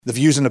The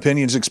views and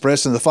opinions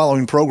expressed in the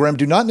following program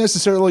do not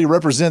necessarily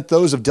represent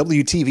those of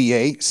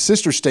WTVA,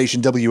 sister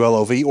station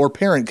WLOV, or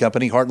parent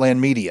company Heartland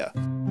Media.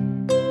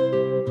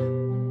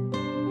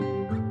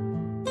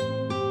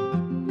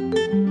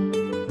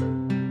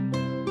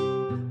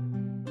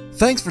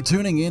 Thanks for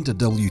tuning in to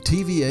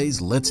WTVA's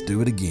Let's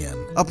Do It Again,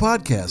 a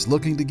podcast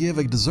looking to give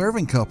a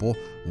deserving couple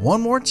one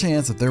more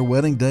chance at their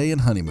wedding day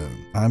and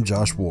honeymoon. I'm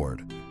Josh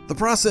Ward. The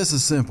process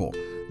is simple.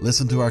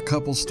 Listen to our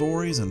couple's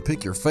stories and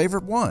pick your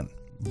favorite one.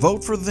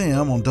 Vote for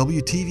them on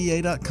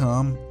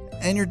WTVA.com,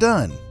 and you're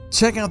done.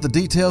 Check out the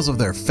details of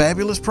their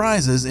fabulous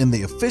prizes in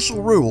the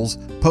official rules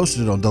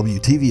posted on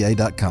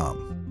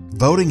WTVA.com.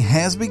 Voting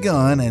has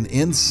begun and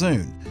ends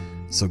soon,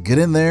 so get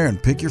in there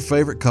and pick your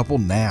favorite couple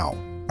now.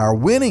 Our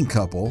winning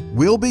couple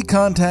will be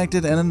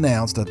contacted and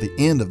announced at the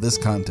end of this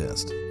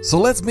contest. So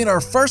let's meet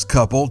our first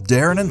couple,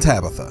 Daron and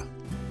Tabitha.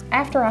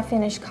 After I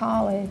finished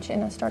college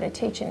and I started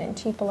teaching in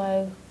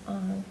Tupelo,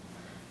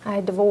 I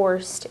had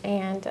divorced,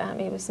 and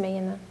it was me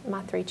and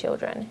my three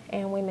children,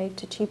 and we moved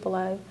to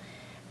Tupelo,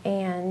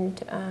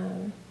 and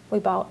I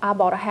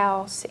bought a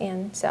house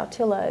in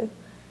Saltillo,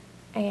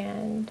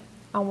 and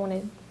I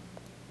wanted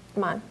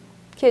my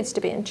kids to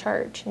be in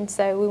church, and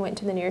so we went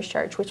to the nearest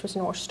church, which was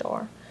North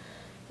Star,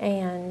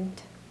 and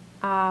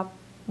I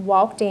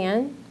walked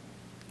in,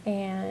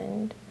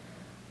 and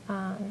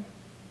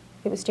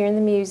it was during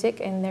the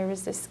music, and there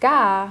was this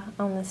guy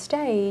on the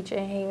stage,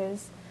 and he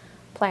was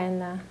playing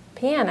the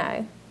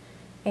piano.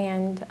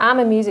 And I'm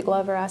a music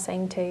lover, I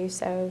sing too,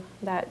 so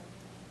that,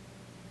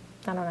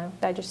 I don't know,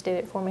 that just did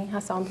it for me. I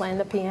saw him playing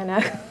the piano.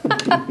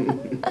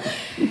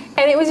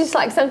 And it was just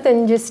like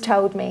something just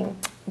told me,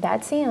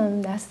 that's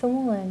him, that's the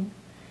one.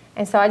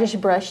 And so I just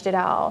brushed it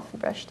off.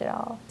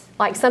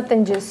 Like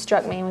something just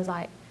struck me and was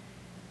like,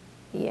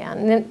 yeah.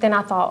 And then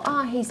I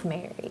thought, he's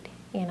married,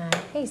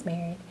 he's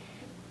married.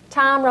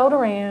 Time rolled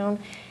around,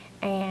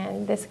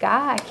 and this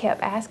guy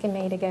kept asking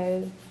me to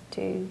go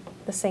to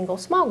the single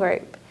small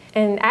group.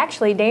 And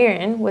actually,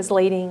 Daron was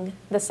leading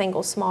the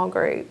single small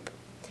group.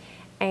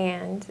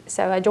 And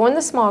so I joined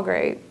the small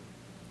group,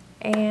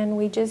 and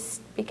we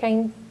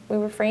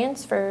were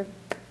friends for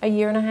a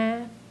year and a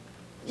half.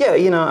 Yeah,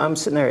 I'm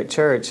sitting there at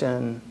church,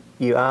 and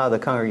you eye the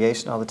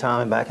congregation all the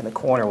time, and back in the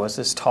corner was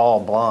this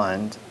tall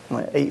blonde,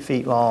 like 8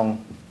 feet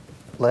long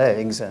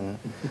legs, and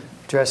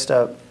dressed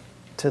up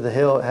to the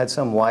hilt, had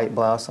some white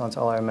blouse on, that's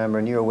all I remember,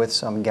 and you were with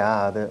some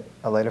guy that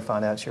I later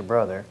found out is your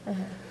brother.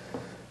 Uh-huh.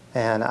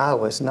 And I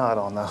was not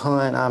on the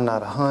hunt. I'm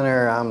not a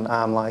hunter.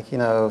 I'm like,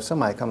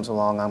 somebody comes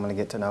along, I'm going to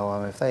get to know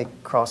them if they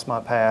cross my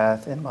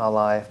path in my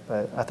life.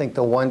 But I think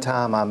the one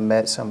time I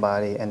met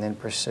somebody and then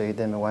pursued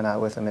them and went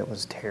out with them, it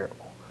was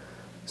terrible.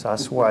 So I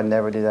swore I'd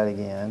never do that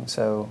again.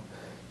 So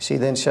she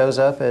then shows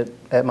up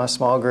at my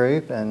small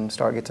group and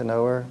start get to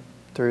know her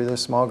through the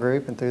small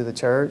group and through the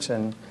church.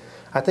 And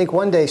I think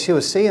one day she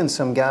was seeing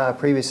some guy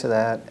previous to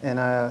that,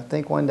 and I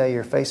think one day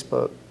your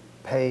Facebook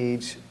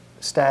page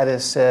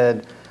status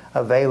said,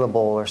 available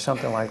or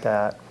something like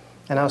that.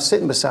 And I was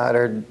sitting beside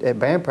her at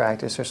band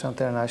practice or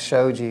something, and I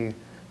showed you,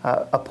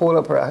 I pulled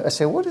up her, I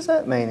said, what does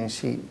that mean? And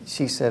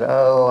she said,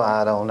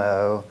 I don't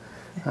know.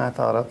 And I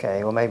thought,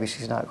 okay, well maybe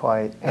she's not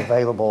quite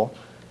available.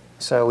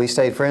 So we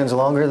stayed friends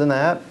longer than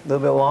that, a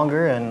little bit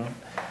longer, and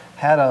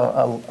had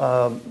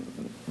a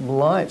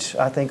lunch,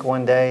 I think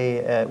one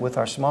day with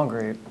our small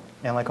group,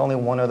 and like only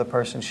one other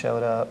person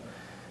showed up,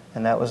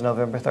 and that was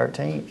November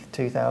 13th,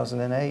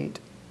 2008.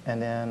 And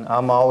then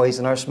I'm always,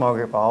 in our small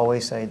group, I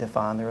always say,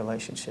 define the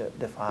relationship.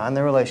 Define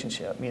the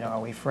relationship. Are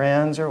we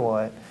friends or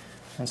what?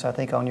 And so I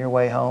think on your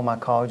way home, I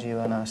called you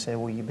and I said,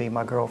 will you be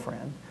my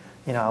girlfriend?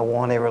 I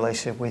want a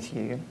relationship with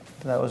you.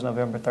 That was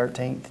November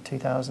 13th,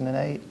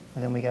 2008.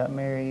 And then we got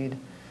married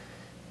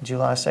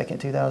July 2nd,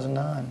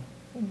 2009.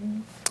 Mm-hmm.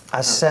 I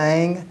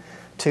sang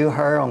to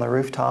her on the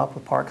rooftop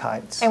of Park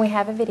Heights. And we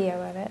have a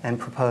video of it. And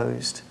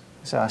proposed.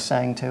 So I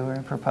sang to her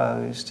and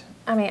proposed.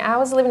 I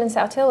was living in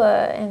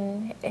Saltillo,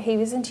 and he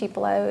was in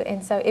Tupelo,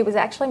 and so it was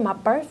actually my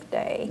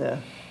birthday. Yeah.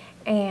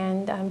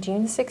 And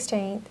June the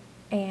 16th,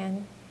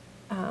 and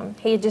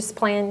he had just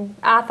planned,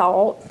 I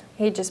thought,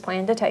 he had just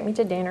planned to take me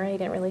to dinner. He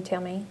didn't really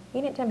tell me.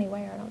 He didn't tell me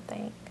where, I don't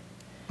think.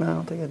 No, I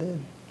don't think I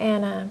did.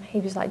 And he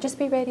was like, just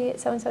be ready at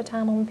so-and-so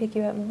time, I'm going to pick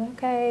you up. And I was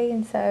like, okay.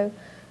 And so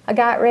I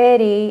got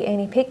ready,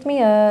 and he picked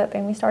me up,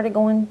 and we started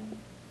going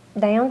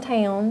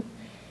downtown,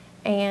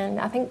 and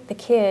I think the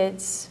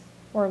kids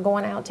were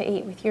going out to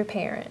eat with your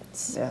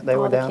parents. Yeah, they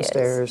were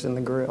downstairs in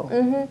the grill.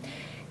 Mm-hmm.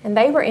 And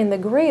they were in the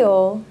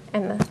grill,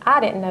 and I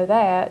didn't know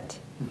that.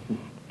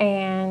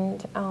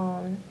 And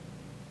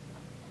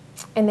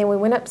then we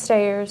went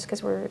upstairs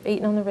because we were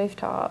eating on the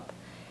rooftop.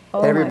 Oh,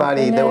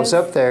 everybody that was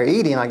up there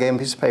eating, I gave them a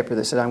piece of paper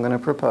that said, I'm going to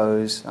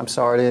propose. I'm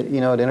sorry to,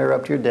 to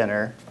interrupt your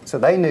dinner. So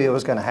they knew it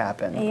was going to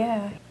happen.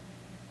 Yeah.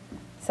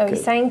 So he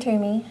sang to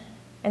me,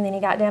 and then he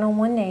got down on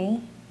one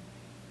knee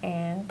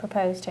and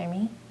proposed to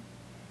me.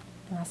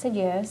 And I said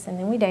yes, and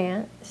then we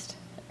danced.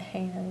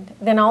 And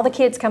then all the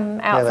kids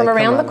come out from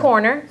around the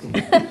corner.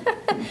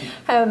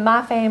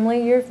 My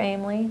family, your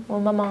family, well,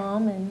 my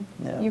mom and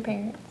your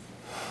parents.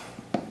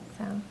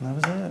 So that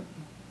was it.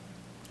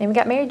 And we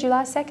got married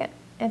July 2nd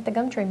at the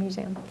Gumtree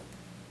Museum,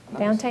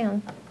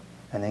 downtown.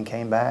 And then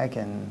came back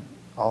and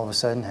all of a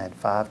sudden had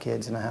 5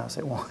 kids in the house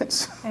at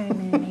once.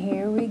 And then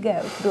here we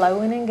go,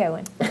 blowing and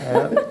going.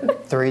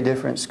 Yep. 3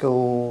 different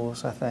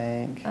schools, I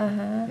think.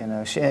 You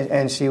know,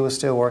 she was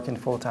still working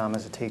full-time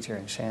as a teacher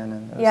in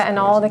Shannon. Yeah, and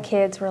all the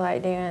kids were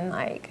like doing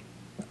like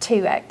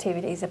 2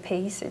 activities a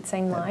piece, it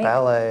seemed like.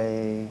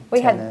 Ballet,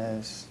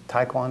 tennis,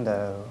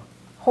 taekwondo.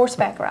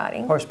 Horseback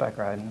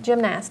riding.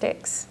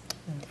 Gymnastics.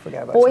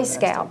 Forgot about Boy gymnastics.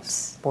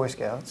 Scouts. Boy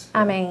Scouts.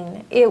 I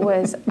mean, I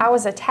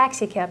was a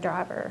taxi cab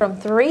driver from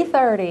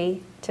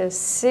 3:30 to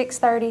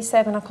 6:30,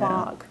 7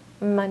 o'clock,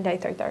 Monday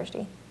through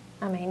Thursday.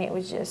 I mean, it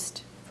was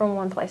just from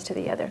one place to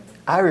the other.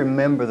 I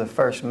remember the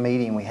first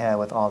meeting we had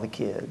with all the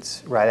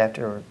kids right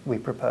after we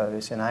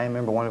proposed, and I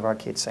remember one of our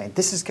kids saying,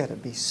 "This is going to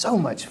be so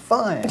much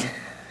fun."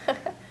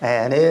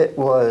 And it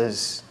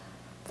was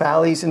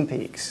valleys and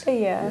peaks.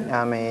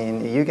 Yeah. I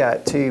mean, you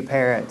got 2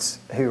 parents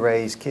who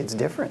raise kids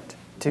different.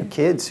 3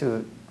 kids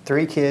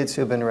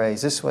who have been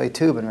raised this way,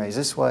 2 have been raised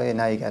this way, and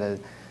now you got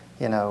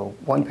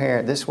one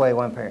parent this way,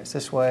 one parent's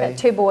this way. Got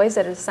 2 boys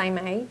that are the same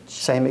age.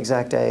 Same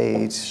exact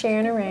age.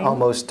 Sharing a room.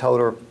 Almost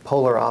total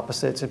polar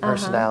opposites in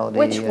personality.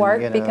 Which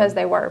worked because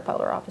they were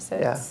polar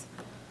opposites.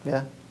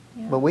 Yeah.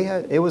 But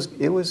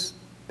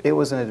it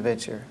was an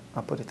adventure.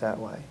 I'll put it that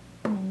way.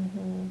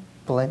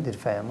 Blended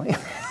family.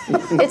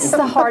 It's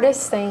the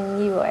hardest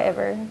thing you will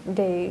ever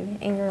do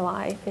in your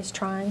life is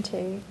trying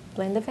to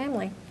blend a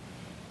family.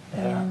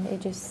 Yeah. And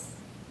it just...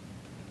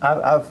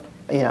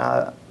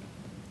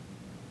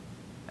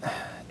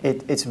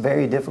 It's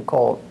very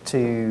difficult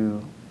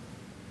to...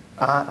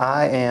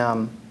 I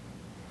am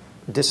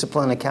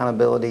discipline,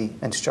 accountability,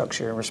 and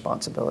structure and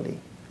responsibility.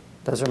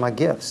 Those are my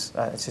gifts.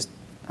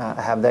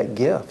 I have that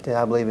gift.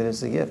 I believe it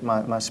is the gift.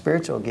 My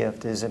spiritual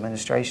gift is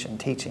administration,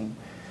 teaching.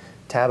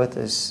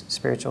 Tabitha's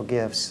spiritual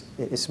gifts,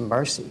 it's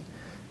mercy,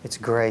 it's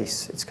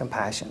grace, it's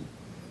compassion.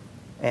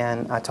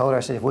 And I told her, I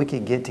said, if we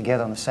could get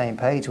together on the same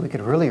page, we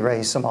could really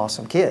raise some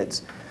awesome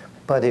kids.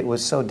 But it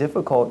was so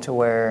difficult to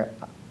where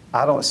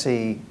I don't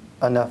see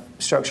enough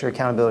structure,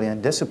 accountability,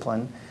 and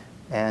discipline.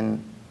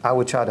 And I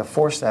would try to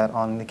force that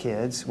on the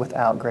kids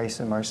without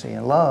grace and mercy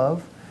and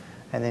love.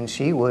 And then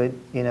she would,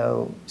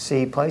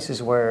 see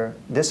places where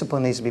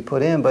discipline needs to be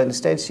put in, but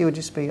instead she would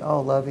just be, oh,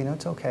 love,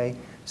 it's okay.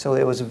 So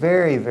it was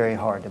very, very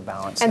hard to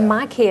balance And that.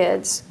 my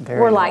kids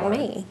were like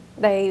me.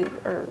 They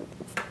are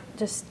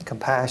just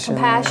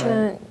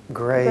compassionate,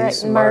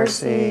 grace,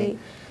 mercy.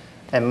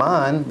 And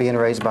mine, being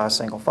raised by a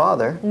single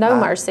father. No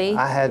mercy.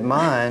 I had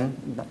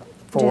mine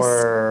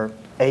for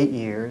 8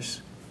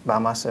 years by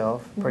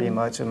myself, pretty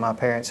much, and my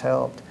parents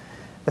helped.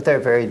 But they're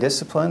very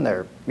disciplined.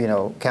 They're,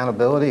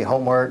 accountability,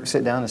 homework,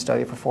 sit down and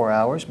study for 4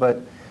 hours.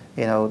 But,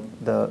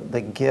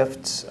 the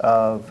gifts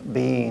of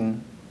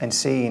being and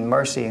seeing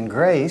mercy and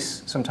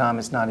grace, sometimes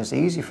it's not as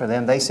easy for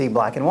them. They see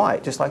black and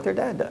white, just like their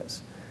dad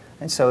does.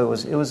 And so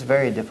it was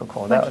very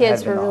difficult. My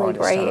kids were really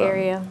gray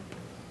area,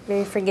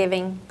 very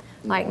forgiving,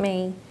 like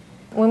me.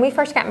 When we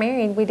first got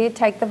married, we did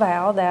take the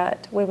vow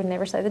that we would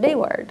never say the D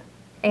word.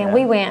 And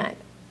we went,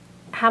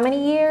 how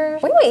many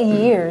years? We went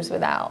years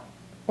without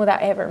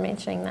ever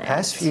mentioning that.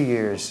 Past few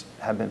years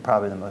have been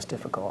probably the most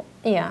difficult.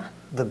 Yeah.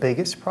 The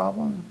biggest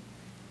problem,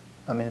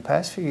 the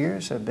past few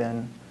years have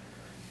been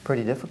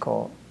pretty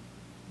difficult.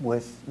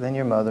 With then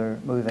your mother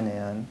moving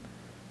in,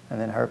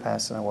 and then her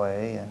passing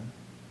away, and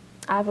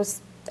I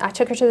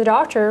took her to the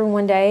doctor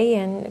one day,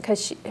 and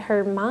because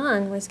her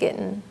mind was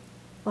getting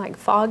like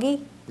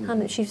foggy,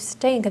 she was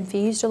staying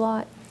confused a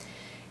lot,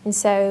 and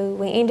so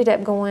we ended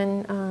up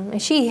going.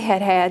 And she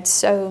had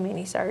so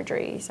many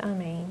surgeries.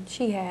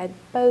 She had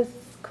both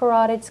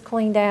carotids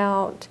cleaned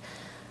out.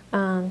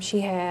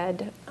 She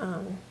had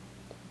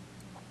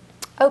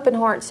open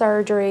heart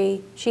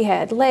surgery. She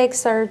had leg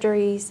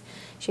surgeries.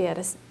 She had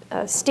a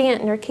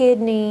stent in her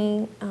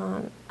kidney,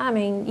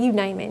 you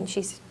name it, and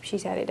she's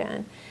had it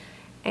done.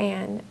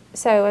 And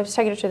so I was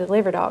taking her to the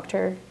liver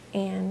doctor,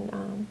 and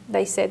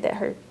they said that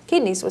her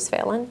kidneys was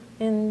failing,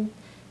 and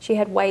she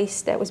had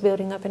waste that was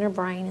building up in her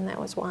brain, and that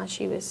was why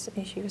she was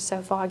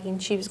so foggy,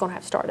 and she was going to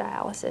have to start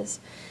dialysis.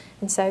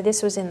 And so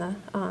this was in the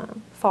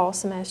fall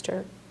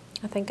semester,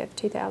 I think of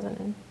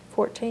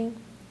 2014,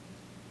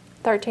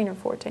 13 or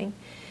 14.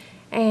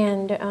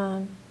 And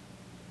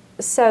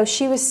so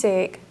she was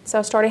sick, so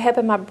I started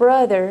helping my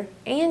brother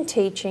and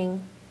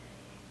teaching,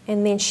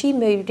 and then she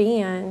moved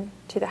in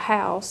to the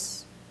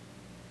house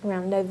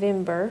around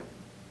November,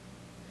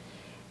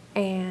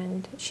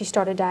 and she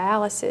started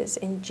dialysis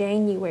in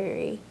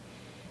January.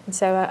 And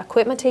so I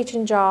quit my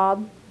teaching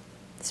job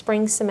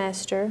spring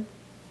semester,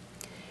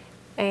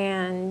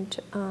 and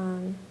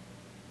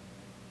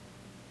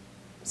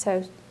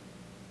so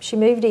she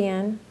moved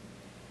in,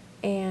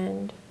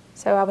 and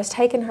so I was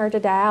taking her to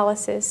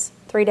dialysis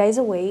 3 days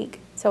a week,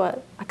 so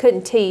I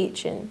couldn't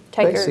teach and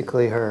take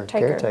basically her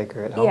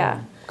caretaker at home.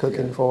 Yeah.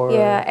 Cooking for her.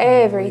 Yeah,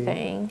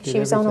 everything. She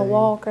was on a everything.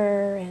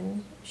 walker,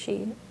 and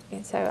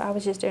so I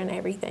was just doing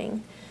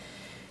everything.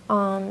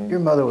 Your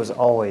mother was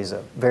always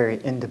a very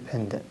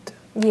independent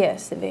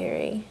Yes,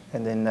 very.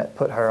 And then that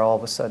put her all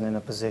of a sudden in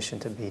a position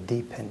to be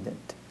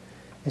dependent.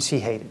 And she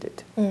hated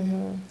it.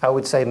 I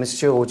would say, Miss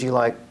Jewel, you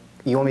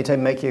want me to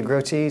make you a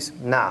grilled cheese?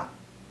 Nah.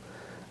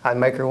 I'd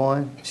make her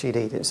one, she'd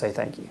eat it and say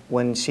thank you.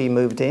 When she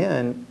moved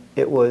in,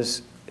 it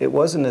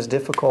wasn't as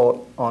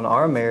difficult on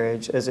our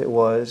marriage as it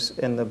was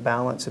in the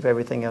balance of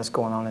everything else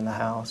going on in the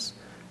house.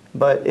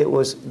 But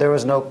there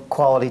was no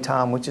quality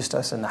time with just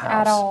us in the house.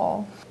 At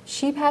all.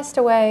 She passed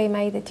away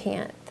May the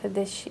 10th of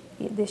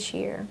this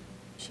year.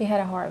 She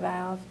had a heart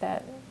valve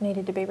that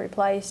needed to be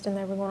replaced, and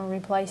they were going to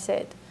replace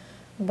it.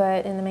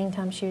 But in the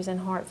meantime, she was in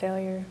heart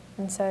failure,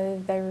 and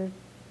so they were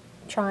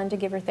trying to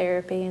give her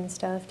therapy and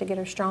stuff to get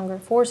her stronger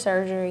for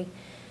surgery.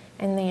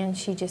 And then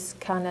she just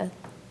kind of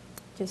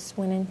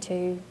went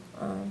into,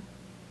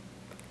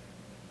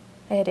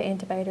 they had to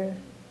intubate her,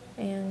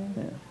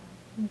 and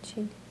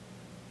she...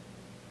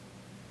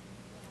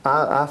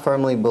 I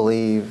firmly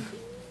believe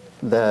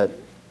that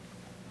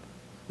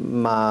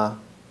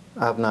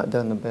I've not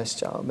done the best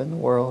job in the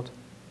world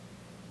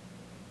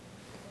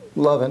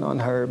loving on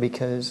her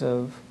because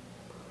of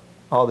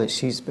all that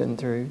she's been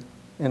through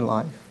in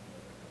life.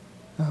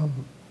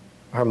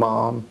 Her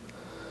mom,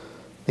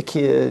 the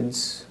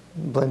kids,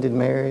 blended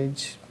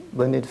marriage,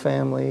 blended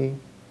family,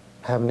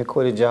 having to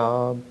quit a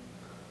job,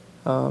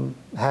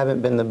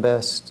 haven't been the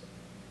best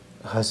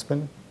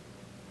husband,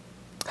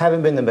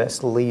 haven't been the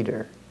best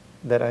leader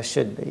that I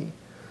should be.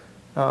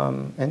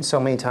 And so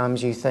many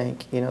times you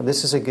think,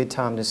 this is a good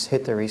time to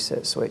hit the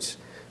reset switch,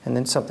 and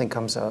then something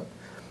comes up,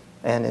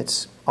 and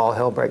it's all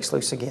hell breaks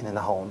loose again in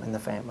the home, in the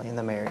family, in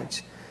the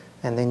marriage.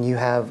 And then you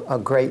have a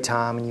great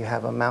time, and you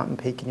have a mountain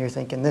peak, and you're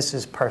thinking, this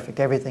is perfect,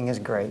 everything is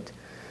great.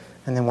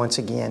 And then once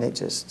again,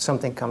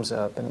 something comes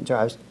up, and it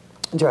drives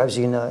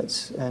you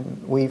nuts.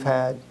 And we've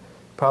had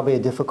probably a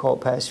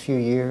difficult past few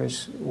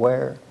years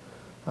where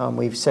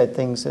we've said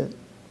things that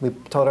we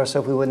told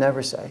ourselves we would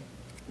never say.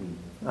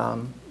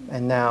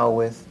 And now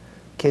with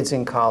kids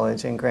in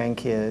college and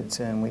grandkids,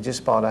 and we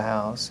just bought a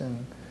house,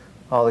 and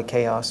all the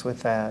chaos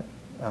with that,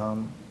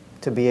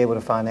 to be able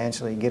to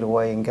financially get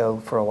away and go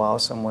for a while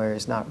somewhere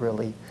is not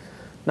really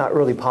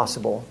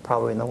possible,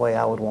 probably in the way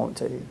I would want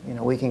to.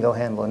 We can go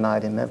handle a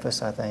night in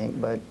Memphis, I think,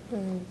 but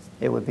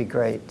it would be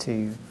great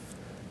to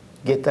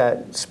get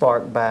that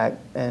spark back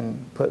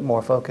and put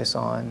more focus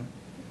on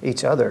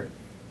each other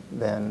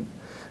than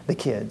the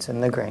kids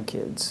and the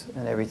grandkids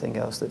and everything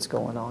else that's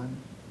going on,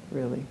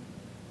 really.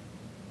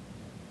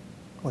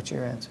 What's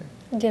your answer?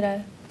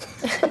 Ditto.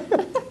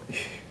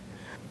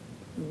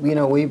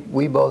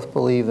 We both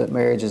believe that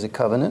marriage is a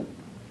covenant.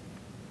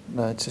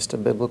 It's just a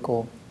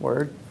biblical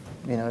word.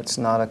 It's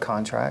not a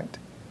contract.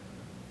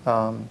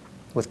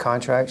 With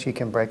contracts, you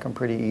can break them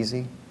pretty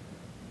easy.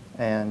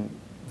 And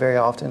very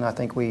often, I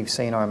think we've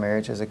seen our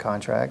marriage as a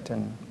contract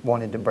and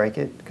wanted to break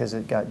it because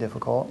it got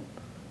difficult.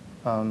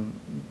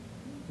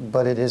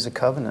 But it is a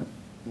covenant.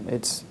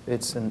 It's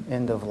an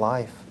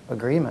end-of-life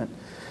agreement.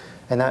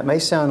 And that may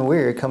sound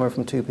weird coming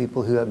from two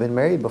people who have been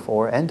married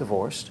before and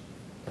divorced.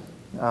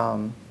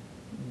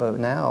 But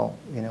now,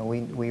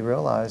 we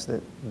realize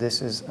that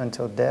this is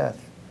until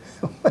death.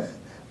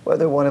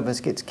 Whether one of us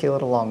gets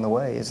killed along the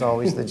way is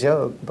always the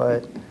joke.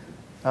 But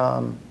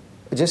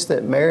just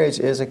that marriage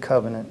is a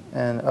covenant,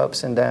 and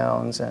ups and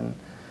downs and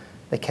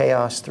the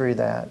chaos through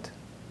that,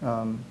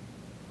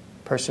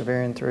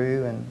 persevering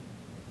through and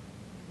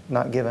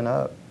not giving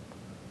up.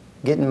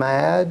 Getting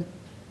mad,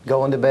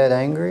 going to bed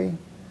angry,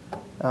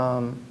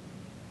 that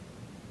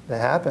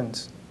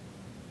happens.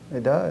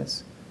 It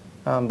does.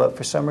 But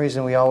for some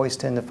reason, we always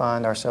tend to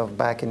find ourselves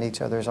back in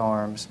each other's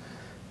arms.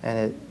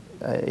 And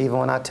even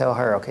when I tell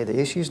her, okay, the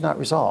issue's not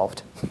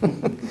resolved,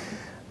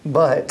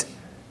 but,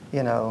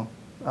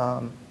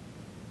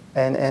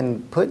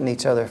 and putting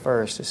each other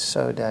first is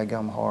so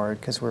daggum hard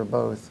because we're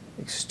both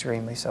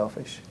extremely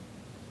selfish.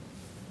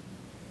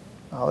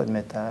 I'll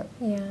admit that.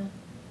 Yeah.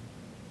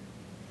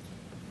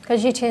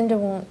 Because you tend to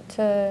want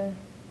to...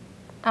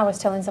 I was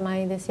telling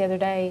somebody this the other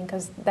day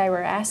because they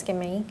were asking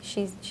me.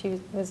 She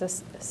was a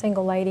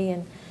single lady,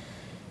 and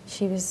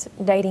she was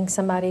dating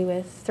somebody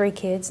with 3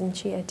 kids, and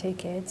she had 2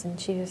 kids, and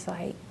she was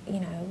like,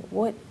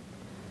 how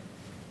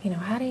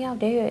do y'all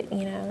do it,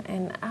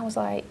 And I was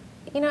like,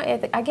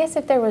 I guess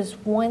if there was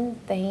one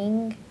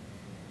thing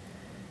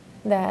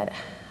that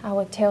I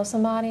would tell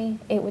somebody,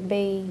 it would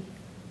be,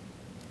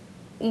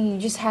 you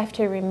just have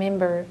to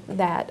remember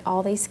that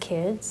all these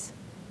kids,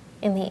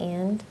 in the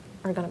end,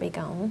 are going to be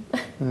gone.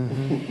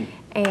 Mm-hmm.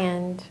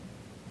 And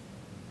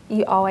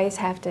you always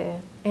have to,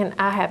 and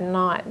I have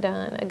not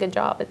done a good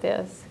job at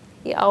this,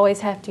 you always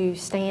have to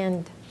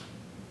stand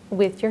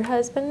with your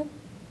husband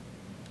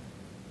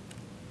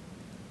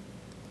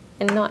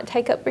and not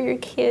take up for your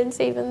kids,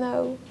 even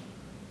though,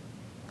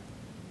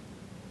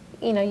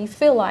 you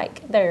feel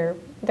like they're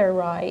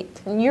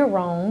right and you're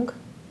wrong,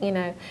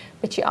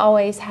 but you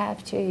always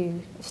have to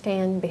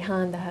stand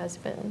behind the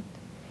husband,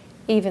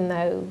 even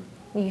though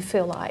you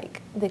feel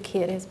like the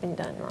kid has been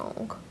done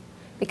wrong,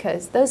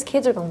 because those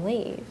kids are going to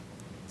leave.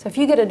 So if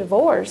you get a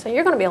divorce,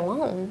 you're going to be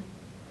alone,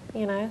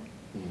 and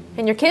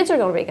your kids are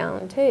going to be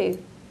gone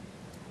too.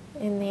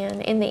 And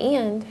then in the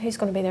end, who's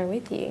going to be there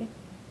with you?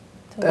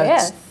 To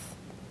That's- death,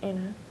 you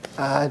know.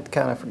 I'd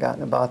kind of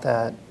forgotten about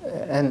that.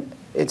 And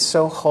it's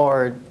so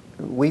hard.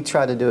 We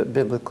try to do it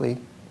biblically.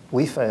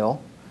 We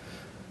fail.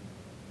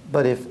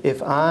 But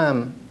if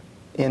I'm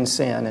in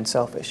sin and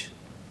selfish,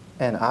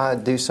 and I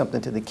do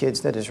something to the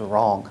kids that is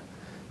wrong,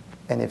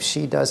 and if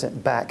she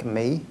doesn't back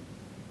me,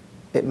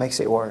 it makes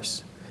it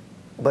worse.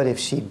 But if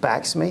she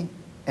backs me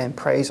and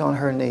prays on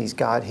her knees,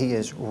 God, he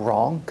is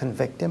wrong,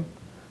 convict him,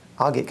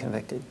 I'll get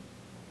convicted.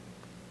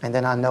 And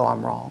then I know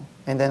I'm wrong.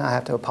 And then I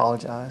have to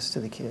apologize to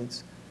the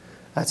kids.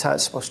 That's how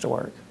it's supposed to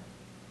work.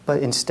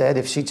 But instead,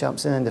 if she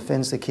jumps in and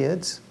defends the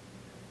kids,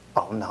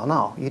 oh,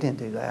 no, you didn't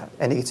do that.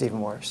 And it gets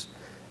even worse.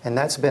 And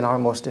that's been our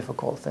most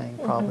difficult thing,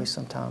 probably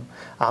sometime.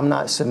 I'm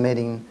not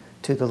submitting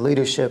to the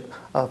leadership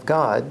of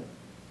God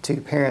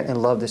to parent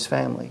and love this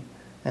family.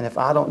 And if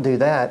I don't do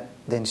that,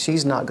 then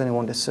she's not going to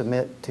want to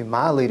submit to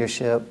my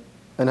leadership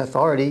and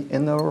authority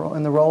in the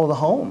role of the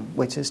home,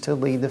 which is to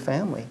lead the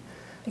family.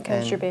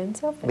 Because you're being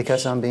selfish.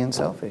 Because I'm being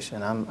selfish,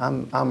 and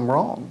I'm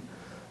wrong.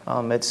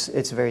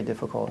 It's very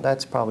difficult.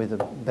 That's probably the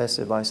best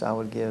advice I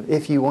would give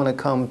if you want to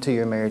come to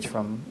your marriage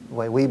from the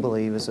way we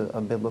believe is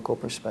a biblical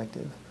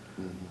perspective.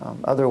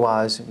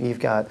 Otherwise, you've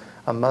got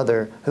a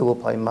mother who will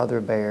play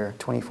mother bear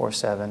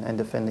 24/7 and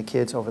defend the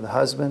kids over the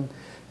husband,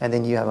 and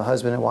then you have a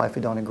husband and wife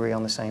who don't agree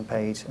on the same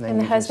page. And, then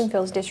the husband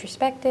feels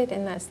disrespected,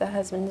 and that's the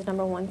husband's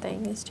number one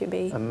thing, is to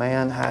be a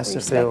man has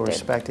to feel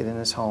respected in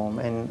his home,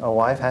 and a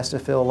wife has to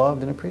feel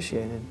loved and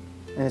appreciated.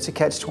 And it's a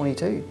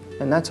catch-22,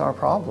 and that's our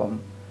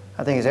problem.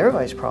 I think it's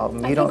everybody's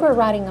problem. I think we're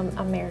writing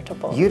a marital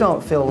book. You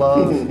don't feel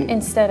love.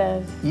 Instead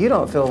of... You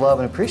don't feel love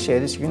and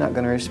appreciated, so you're not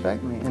going to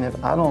respect me. And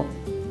if I don't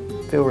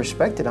feel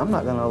respected, I'm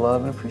not going to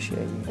love and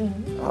appreciate you.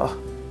 Oh,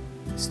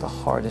 it's the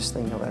hardest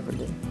thing you'll ever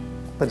do,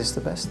 but it's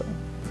the best thing.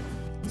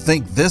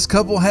 Think this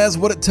couple has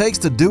what it takes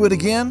to do it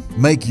again?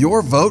 Make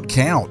your vote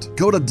count.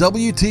 Go to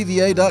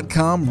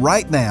WTVA.com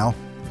right now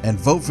and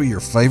vote for your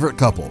favorite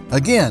couple.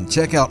 Again,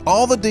 check out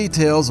all the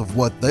details of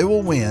what they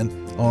will win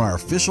on our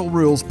official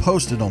rules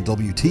posted on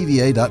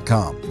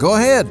WTVA.com. Go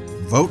ahead,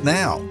 vote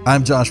now.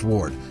 I'm Josh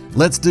Ward.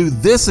 Let's do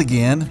this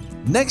again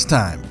next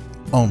time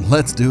on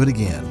Let's Do It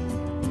Again.